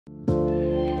What's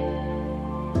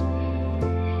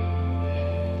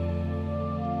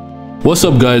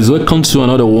up guys, welcome to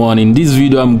another one. In this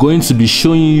video I'm going to be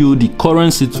showing you the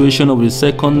current situation of the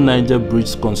second Niger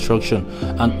bridge construction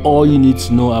and all you need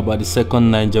to know about the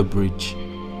second Niger bridge.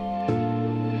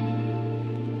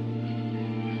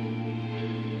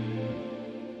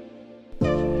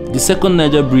 The second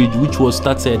Niger bridge, which was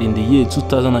started in the year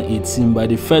 2018 by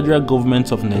the federal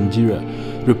government of Nigeria,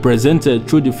 represented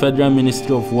through the Federal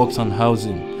Ministry of Works and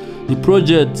Housing. The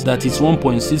project, that is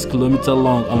 1.6 km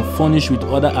long and furnished with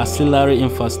other ancillary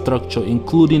infrastructure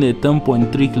including a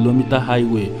 10.3 km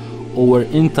highway over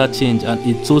interchange and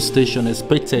a toll station,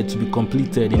 expected to be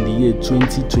completed in the year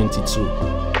 2022.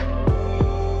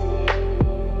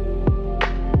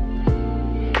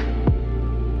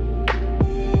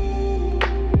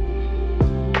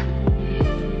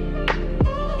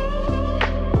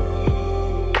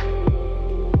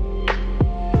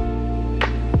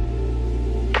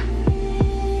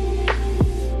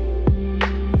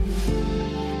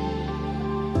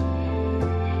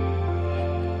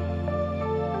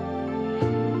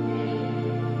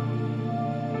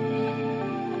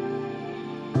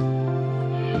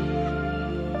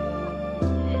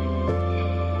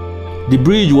 The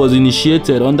bridge was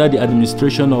initiated under the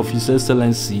administration of His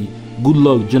Excellency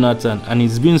Goodluck Jonathan and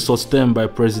is being sustained by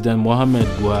President Muhammad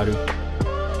Buhari.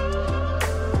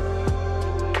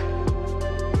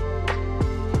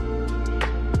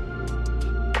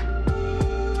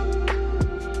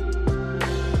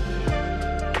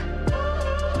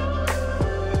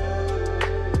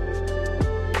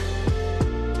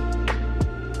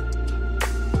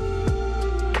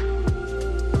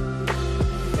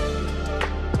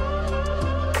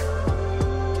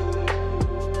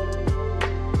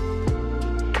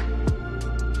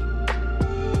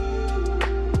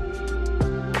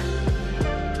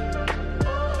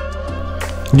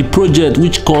 The project,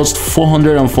 which cost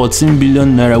 414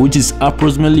 billion naira, which is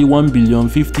approximately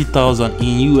 1,050,000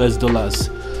 in US dollars,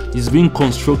 is being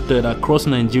constructed across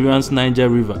Nigeria's Niger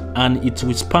River, and it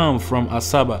will span from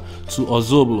Asaba to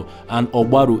Ozoblo and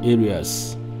Obaru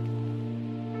areas.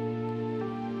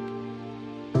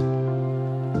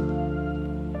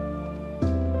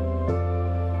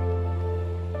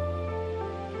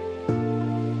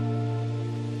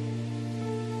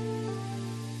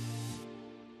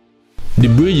 The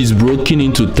bridge is broken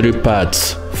into three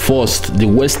parts. First, the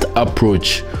west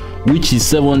approach, which is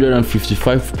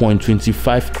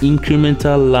 755.25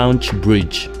 incremental launch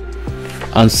bridge.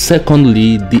 And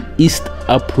secondly, the east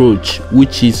approach,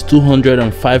 which is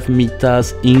 205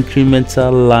 meters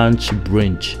incremental launch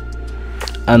bridge.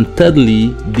 And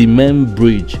thirdly, the main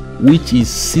bridge, which is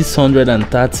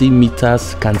 630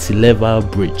 meters cantilever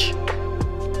bridge.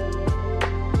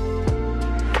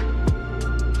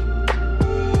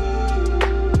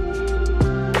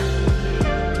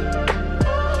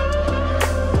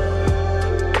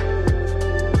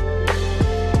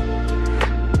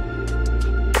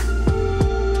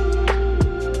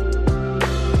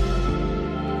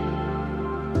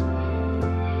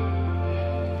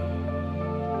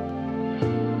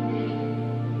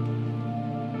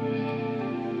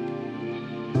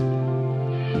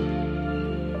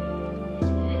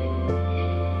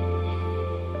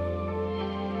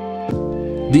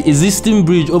 The existing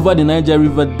bridge over the Niger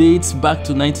River dates back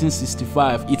to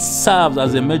 1965. It serves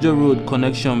as a major road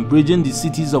connection bridging the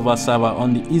cities of Asaba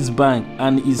on the east bank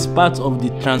and is part of the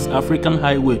Trans-African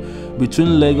Highway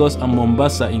between Lagos and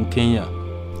Mombasa in Kenya,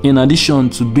 in addition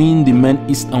to being the main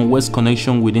east and west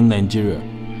connection within Nigeria.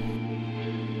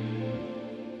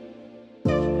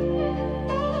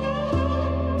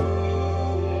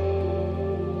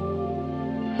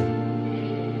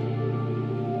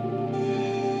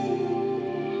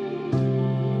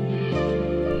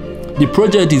 The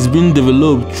project is being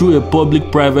developed through a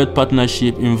public-private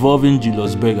partnership involving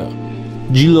Julius Berger.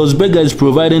 Julius Berger is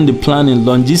providing the planning,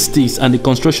 logistics, and the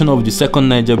construction of the second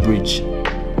Niger bridge.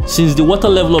 Since the water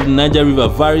level of the Niger River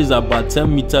varies about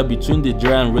 10 meters between the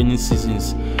dry and rainy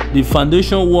seasons, the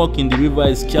foundation work in the river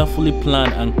is carefully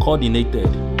planned and coordinated.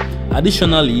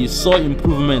 Additionally, soil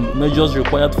improvement measures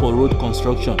required for road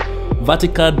construction,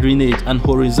 vertical drainage, and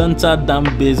horizontal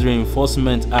dam-based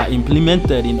reinforcement are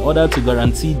implemented in order to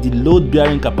guarantee the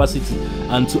load-bearing capacity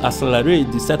and to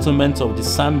accelerate the settlement of the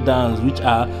sand dams, which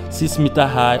are 6 meters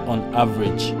high on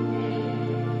average.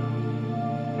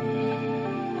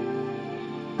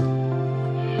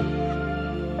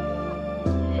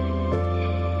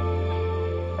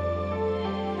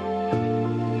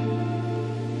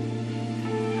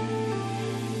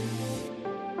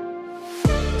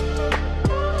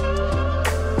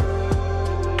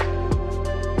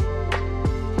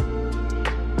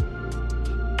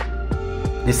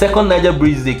 The second Niger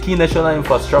Bridge is a key national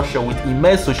infrastructure with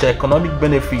immense socio-economic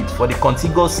benefits for the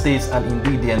contiguous states and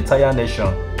indeed the entire nation.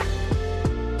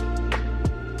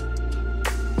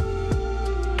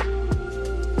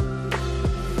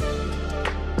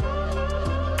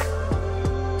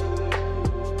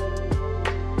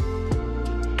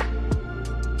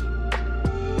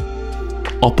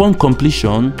 Upon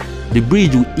completion, the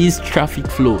bridge will ease traffic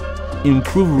flow,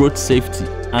 improve road safety,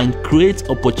 and create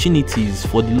opportunities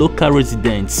for the local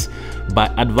residents by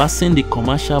advancing the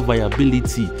commercial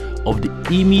viability of the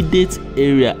immediate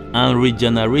area and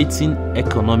regenerating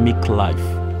economic life.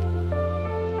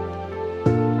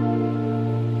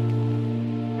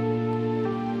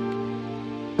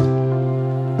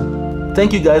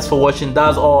 Thank you guys for watching.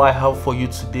 That's all I have for you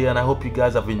today, and I hope you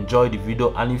guys have enjoyed the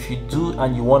video. And if you do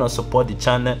and you want to support the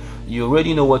channel, you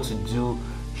already know what to do.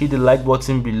 Hit the like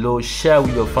button below, share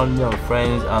with your family and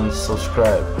friends, and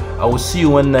subscribe. I will see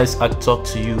you when next I talk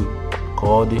to you.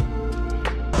 Cody.